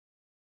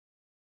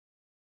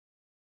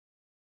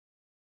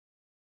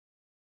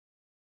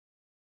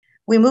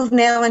We move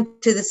now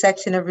into the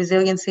section of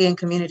resiliency and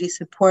community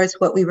supports,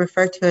 what we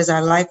refer to as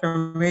our life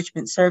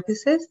enrichment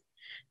services.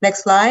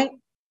 Next slide.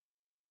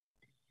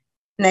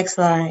 Next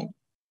slide.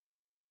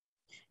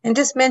 And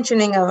just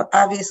mentioning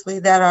obviously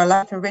that our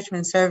life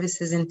enrichment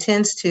services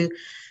intends to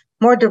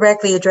more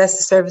directly address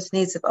the service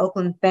needs of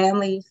Oakland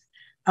families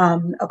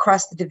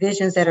across the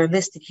divisions that are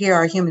listed here: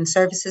 our Human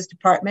Services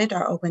Department,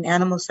 our Oakland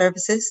Animal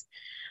Services,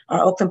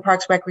 our Oakland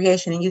Parks,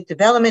 Recreation and Youth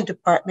Development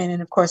Department,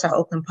 and of course our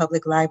Oakland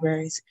Public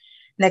Libraries.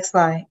 Next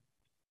slide.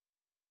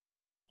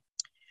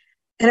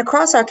 And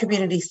across our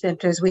community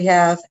centers, we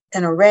have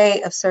an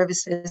array of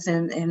services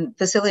and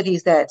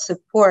facilities that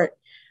support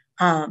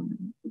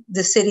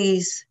the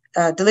city's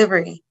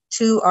delivery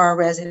to our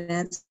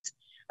residents.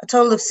 A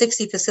total of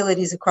 60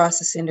 facilities across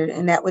the center,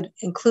 and that would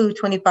include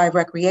 25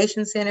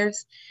 recreation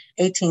centers,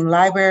 18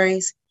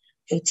 libraries,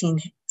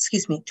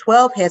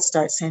 12 Head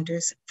Start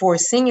centers, 4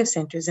 senior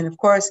centers, and of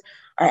course,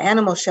 our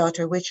animal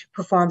shelter, which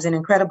performs an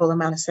incredible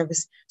amount of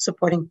service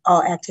supporting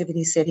all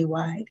activities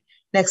citywide.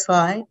 Next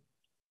slide.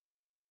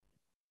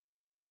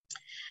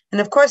 And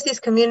of course,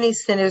 these community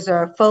centers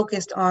are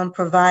focused on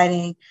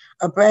providing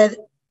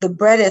the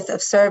breadth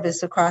of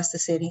service across the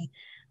city,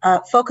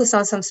 focus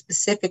on some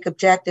specific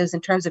objectives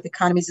in terms of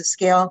economies of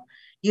scale,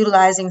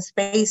 utilizing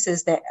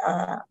spaces that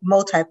are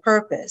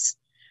multi-purpose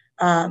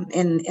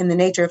in the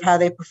nature of how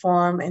they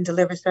perform and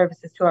deliver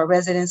services to our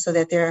residents, so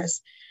that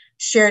there's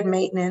shared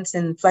maintenance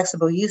and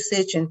flexible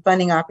usage and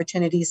funding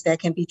opportunities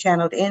that can be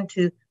channeled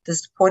into the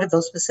support of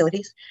those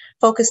facilities.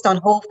 Focused on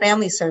whole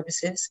family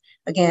services,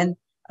 again,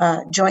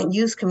 joint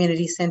use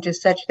community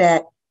centers such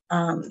that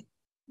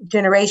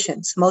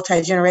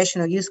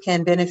multi-generational use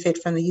can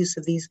benefit from the use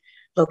of these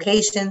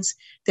locations.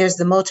 There's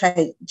the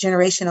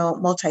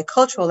multi-generational,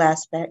 multicultural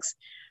aspects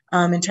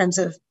in terms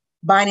of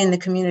binding the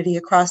community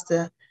across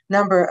the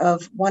number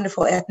of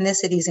wonderful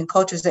ethnicities and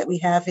cultures that we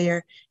have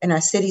here in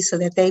our city, so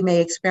that they may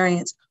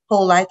experience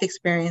whole life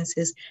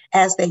experiences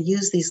as they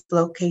use these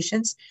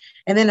locations.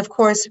 And then of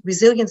course,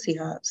 resiliency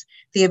hubs,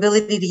 the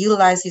ability to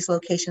utilize these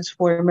locations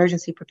for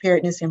emergency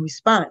preparedness and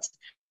response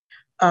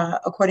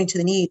according to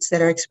the needs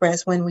that are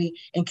expressed when we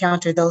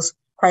encounter those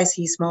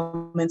crises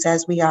moments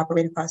as we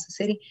operate across the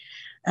city.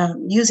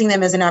 Using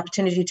them as an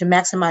opportunity to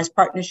maximize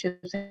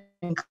partnerships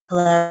and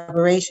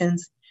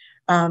collaborations,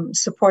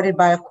 supported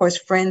by, of course,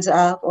 friends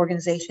of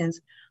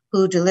organizations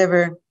who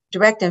deliver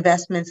direct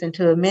investments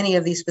into many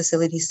of these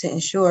facilities to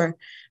ensure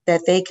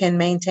that they can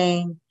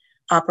maintain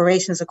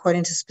operations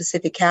according to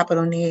specific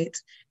capital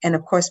needs, and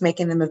of course,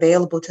 making them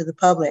available to the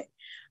public.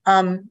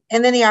 And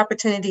then the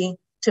opportunity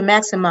to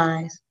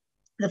maximize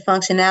the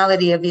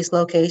functionality of these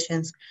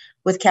locations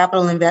with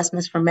capital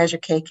investments from Measure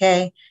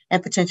KK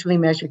and potentially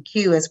Measure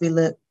Q as we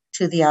look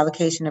to the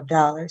allocation of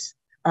dollars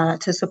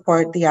to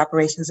support the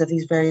operations of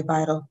these very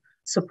vital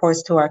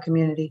supports to our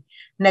community.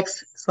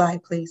 Next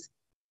slide, please.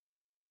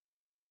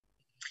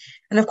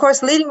 And of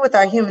course, leading with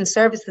our Human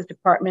Services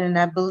Department, and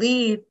I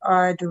believe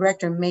our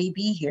director may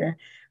be here,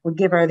 we'll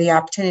give her the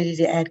opportunity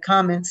to add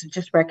comments,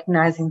 just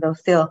recognizing though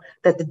still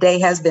that the day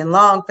has been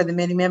long for the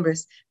many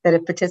members that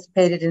have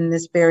participated in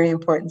this very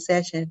important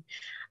session.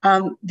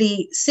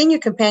 The Senior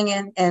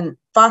Companion and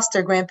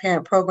Foster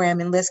Grandparent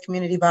Program enlists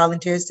community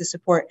volunteers to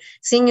support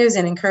seniors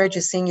and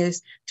encourages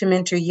seniors to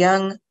mentor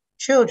young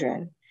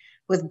children,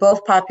 with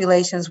both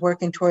populations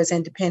working towards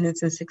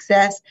independence and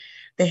success.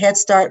 The Head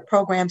Start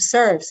program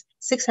serves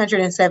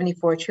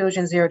 674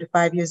 children 0 to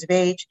 5 years of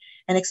age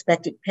and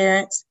expected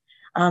parents.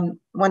 I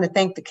want to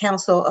thank the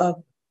Council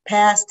of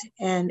Past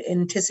and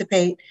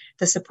anticipate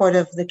the support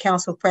of the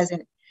Council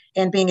present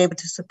and being able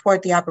to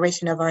support the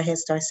operation of our Head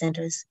Start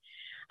centers.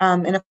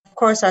 And of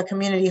course, our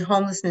Community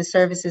Homelessness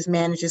Services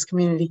manages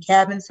community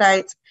cabin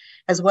sites,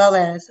 as well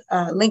as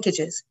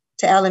linkages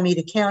to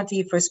Alameda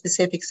County for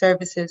specific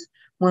services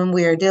when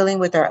we are dealing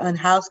with our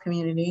unhoused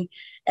community,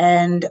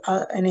 and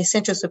an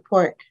essential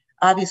support,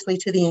 obviously,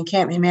 to the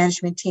encampment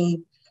management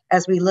team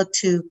as we look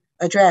to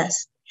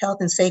address health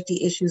and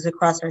safety issues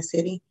across our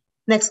city.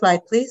 Next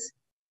slide, please.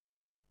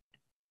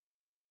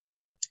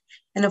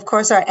 And of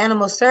course, our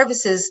Animal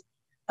Services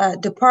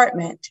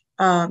Department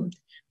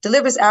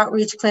delivers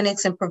outreach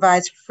clinics and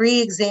provides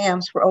free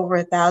exams for over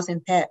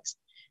 1,000 pets,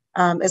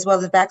 as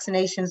well as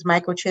vaccinations,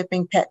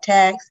 microchipping, pet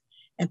tags,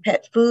 and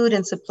pet food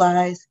and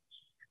supplies.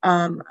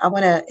 I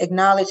want to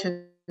acknowledge,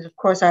 of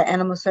course, our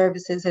Animal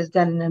Services has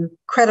done an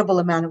incredible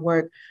amount of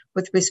work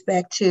with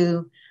respect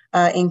to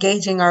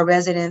engaging our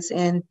residents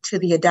into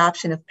the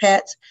adoption of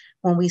pets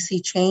when we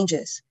see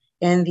changes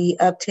in the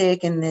uptick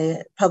in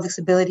the public's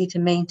ability to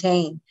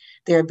maintain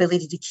their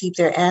ability to keep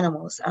their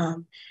animals.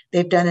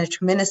 They've done a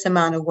tremendous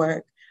amount of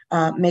work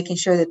making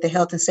sure that the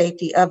health and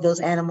safety of those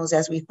animals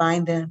as we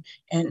find them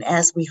and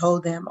as we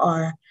hold them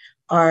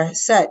are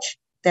such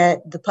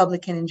that the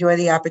public can enjoy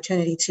the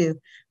opportunity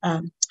to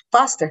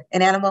foster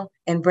an animal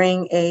and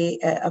bring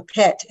a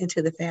pet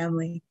into the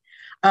family.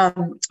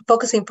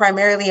 Focusing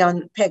primarily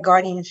on pet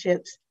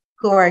guardianships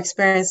who are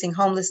experiencing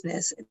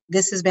homelessness.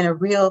 This has been a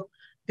real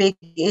big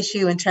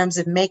issue in terms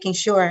of making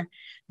sure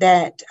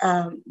that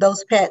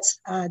those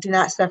pets do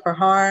not suffer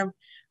harm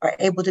are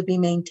able to be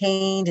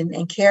maintained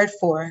and cared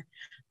for,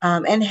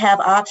 and have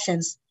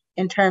options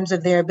in terms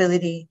of their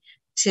ability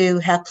to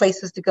have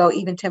places to go,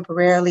 even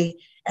temporarily,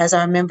 as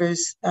our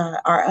members,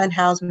 our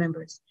unhoused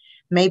members,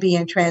 may be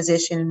in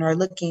transition and are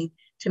looking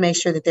to make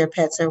sure that their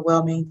pets are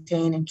well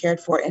maintained and cared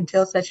for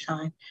until such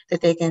time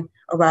that they can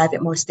arrive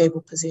at more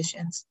stable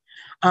positions.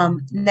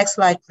 Next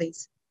slide,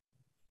 please.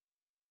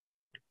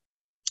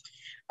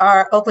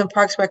 Our Oakland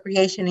Parks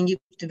Recreation and Youth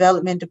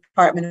Development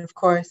Department, of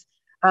course,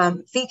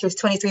 features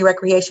 23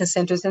 recreation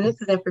centers, and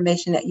this is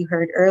information that you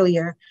heard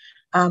earlier,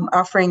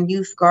 offering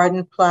youth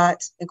garden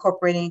plots,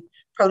 incorporating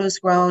produce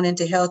grown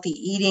into healthy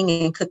eating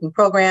and cooking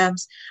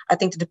programs. I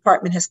think the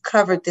department has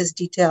covered this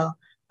detail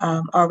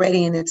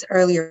already in its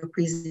earlier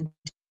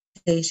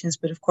presentations,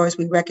 but of course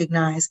we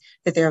recognize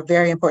that they're a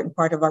very important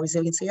part of our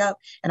Resiliency Hub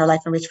and our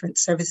Life Enrichment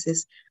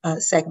Services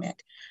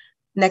segment.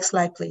 Next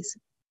slide, please.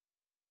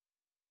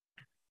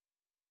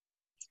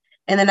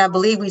 And then I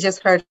believe we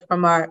just heard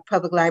from our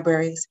public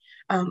libraries,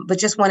 but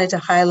just wanted to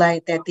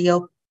highlight that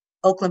the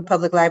Oakland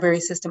Public Library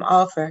System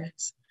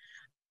offers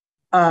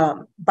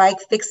bike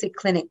fix-it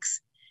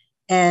clinics.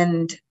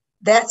 And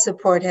that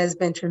support has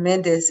been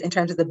tremendous in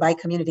terms of the bike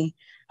community.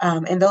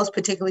 And those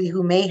particularly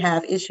who may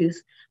have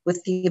issues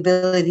with the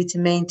ability to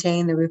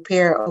maintain the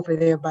repair over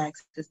their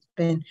bikes. It's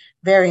been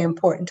very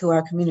important to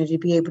our community to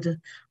be able to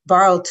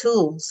borrow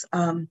tools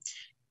from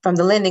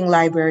the lending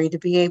library to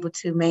be able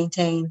to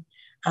maintain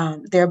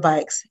their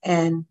bikes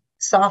and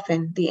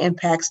soften the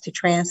impacts to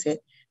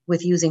transit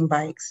with using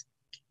bikes.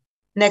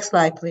 Next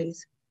slide,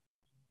 please.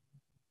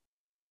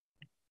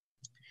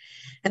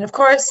 And of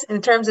course,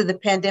 in terms of the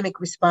pandemic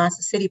response,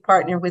 the city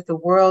partnered with the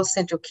World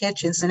Central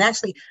Kitchens. And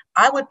actually,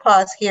 I would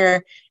pause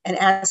here and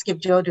ask if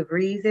Joe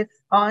DeVries is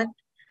on.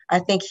 I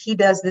think he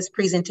does this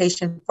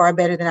presentation far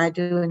better than I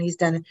do, and he's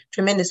done a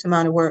tremendous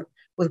amount of work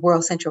with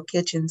World Central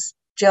Kitchens.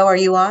 Joe, are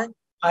you on?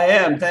 I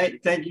am.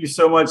 Thank you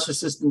so much,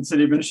 Assistant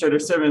City Administrator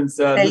Simmons.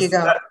 There you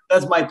go.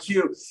 That's my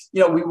cue.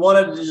 You know, we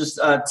wanted to just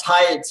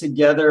tie it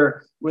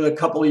together with a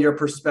couple of year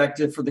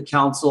perspective for the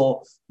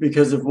council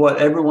because of what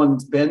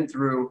everyone's been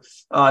through.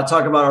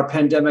 Talk about our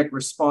pandemic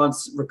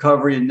response,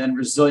 recovery, and then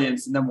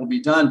resilience, and then we'll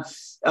be done.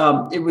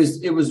 It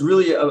was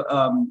really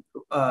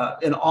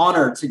an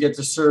honor to get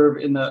to serve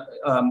in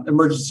the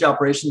Emergency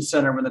Operations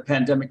Center when the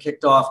pandemic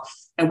kicked off,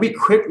 and we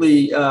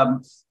quickly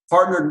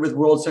partnered with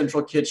World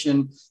Central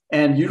Kitchen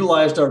and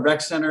utilized our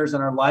rec centers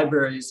and our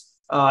libraries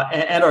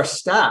and our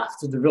staff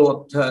to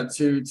develop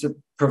to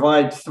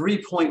provide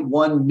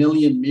 3.1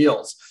 million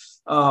meals.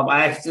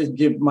 I have to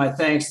give my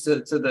thanks to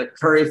the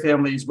Curry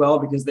family as well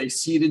because they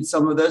seeded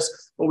some of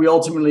this, but we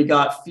ultimately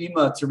got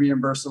FEMA to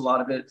reimburse a lot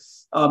of it.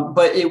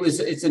 But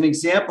it's an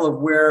example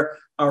of where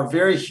our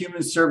very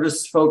human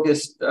service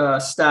focused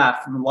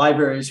staff from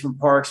libraries, from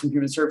parks, from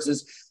human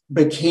services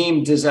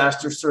became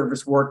disaster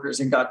service workers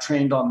and got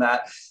trained on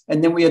that.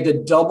 And then we had the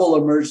double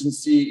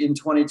emergency in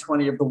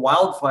 2020 of the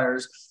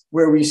wildfires,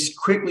 where we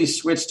quickly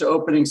switched to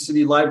opening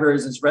city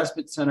libraries as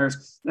respite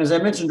centers. And as I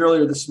mentioned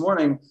earlier this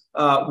morning,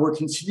 we're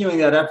continuing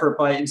that effort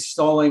by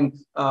installing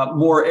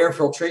more air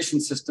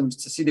filtration systems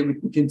to see that we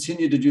can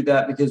continue to do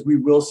that because we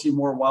will see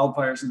more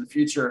wildfires in the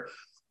future.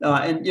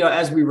 And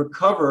as we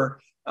recover,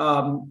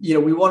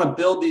 we want to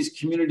build these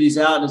communities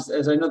out.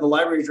 As I know the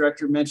library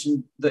director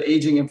mentioned the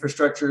aging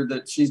infrastructure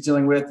that she's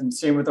dealing with, and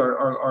same with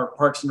our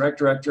Parks and Rec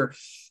director.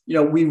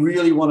 We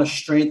really want to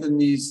strengthen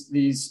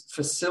these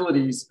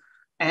facilities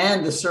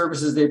and the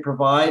services they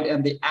provide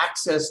and the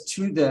access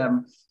to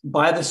them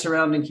by the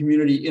surrounding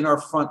community in our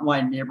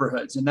frontline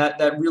neighborhoods. And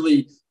that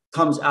really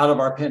comes out of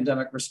our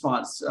pandemic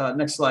response.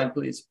 Next slide,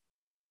 please.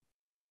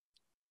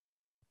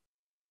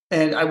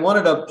 And I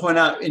wanted to point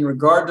out in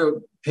regard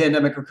to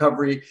pandemic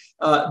recovery,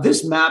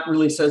 this map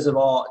really says it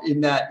all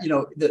in that,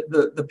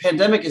 the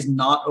pandemic is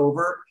not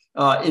over.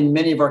 In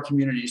many of our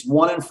communities,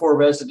 1 in 4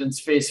 residents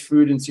face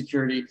food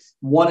insecurity.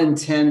 1 in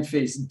 10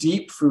 face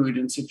deep food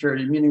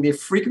insecurity, meaning they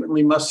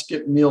frequently must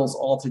skip meals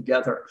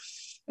altogether.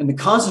 And the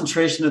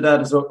concentration of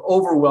that is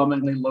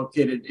overwhelmingly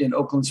located in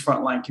Oakland's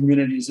frontline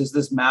communities, as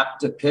this map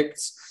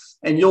depicts.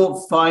 And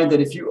you'll find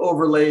that if you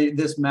overlay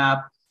this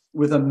map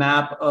with a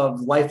map of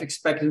life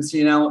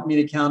expectancy in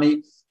Alameda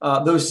County,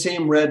 those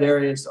same red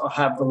areas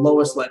have the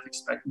lowest life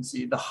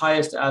expectancy, the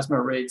highest asthma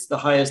rates, the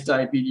highest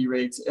diabetes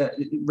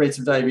rates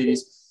of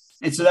diabetes.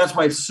 And so that's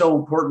why it's so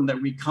important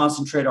that we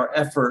concentrate our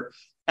effort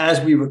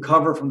as we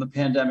recover from the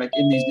pandemic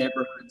in these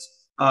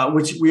neighborhoods,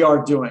 which we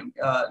are doing.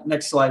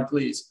 Next slide,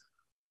 please.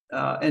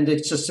 And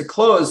it's just to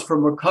close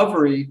from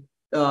recovery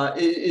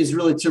is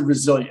really to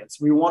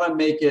resilience. We want to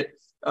make it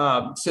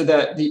so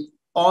that the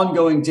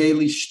ongoing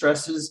daily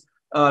stresses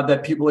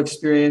that people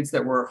experience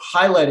that were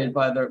highlighted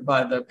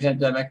by the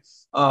pandemic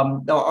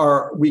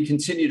we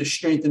continue to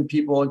strengthen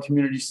people and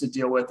communities to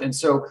deal with. And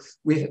so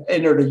we've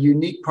entered a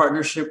unique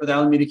partnership with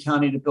Alameda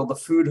County to build a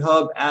food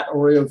hub at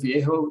Arroyo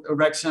Viejo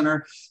Rec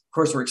Center. Of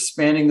course, we're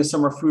expanding the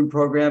summer food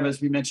program, as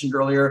we mentioned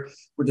earlier.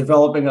 We're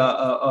developing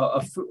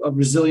a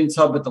resilience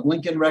hub at the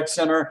Lincoln Rec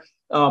Center.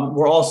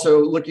 We're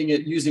also looking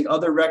at using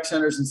other rec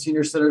centers and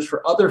senior centers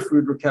for other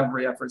food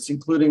recovery efforts,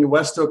 including the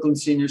West Oakland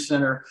Senior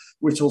Center,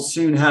 which will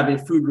soon have a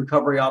food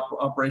recovery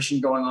operation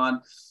going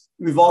on.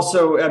 We've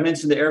also, I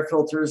mentioned the air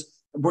filters.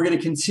 We're going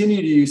to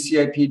continue to use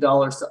CIP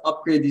dollars to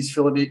upgrade these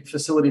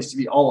facilities to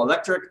be all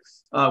electric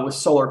with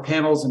solar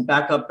panels and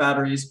backup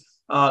batteries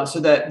so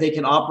that they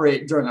can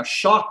operate during a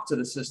shock to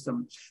the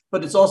system.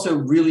 But it's also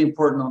really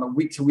important on a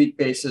week-to-week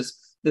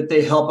basis that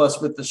they help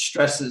us with the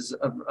stresses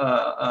of,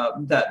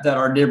 that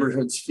our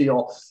neighborhoods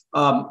feel.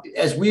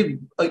 As we've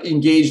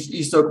engaged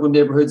East Oakland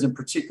neighborhoods in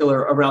particular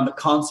around the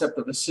concept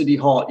of a City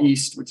Hall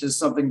East, which is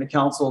something the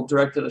council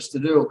directed us to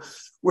do,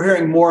 we're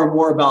hearing more and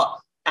more about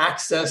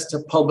access to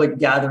public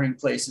gathering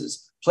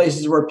places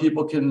where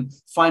people can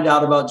find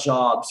out about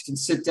jobs, can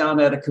sit down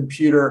at a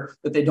computer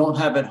that they don't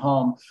have at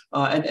home.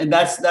 And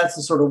that's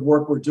the sort of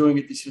work we're doing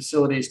at these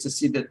facilities to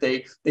see that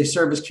they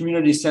serve as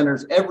community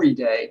centers every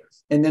day.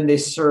 And then they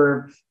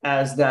serve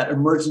as that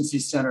emergency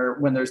center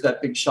when there's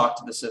that big shock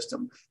to the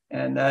system.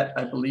 And that,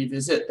 I believe,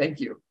 is it. Thank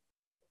you.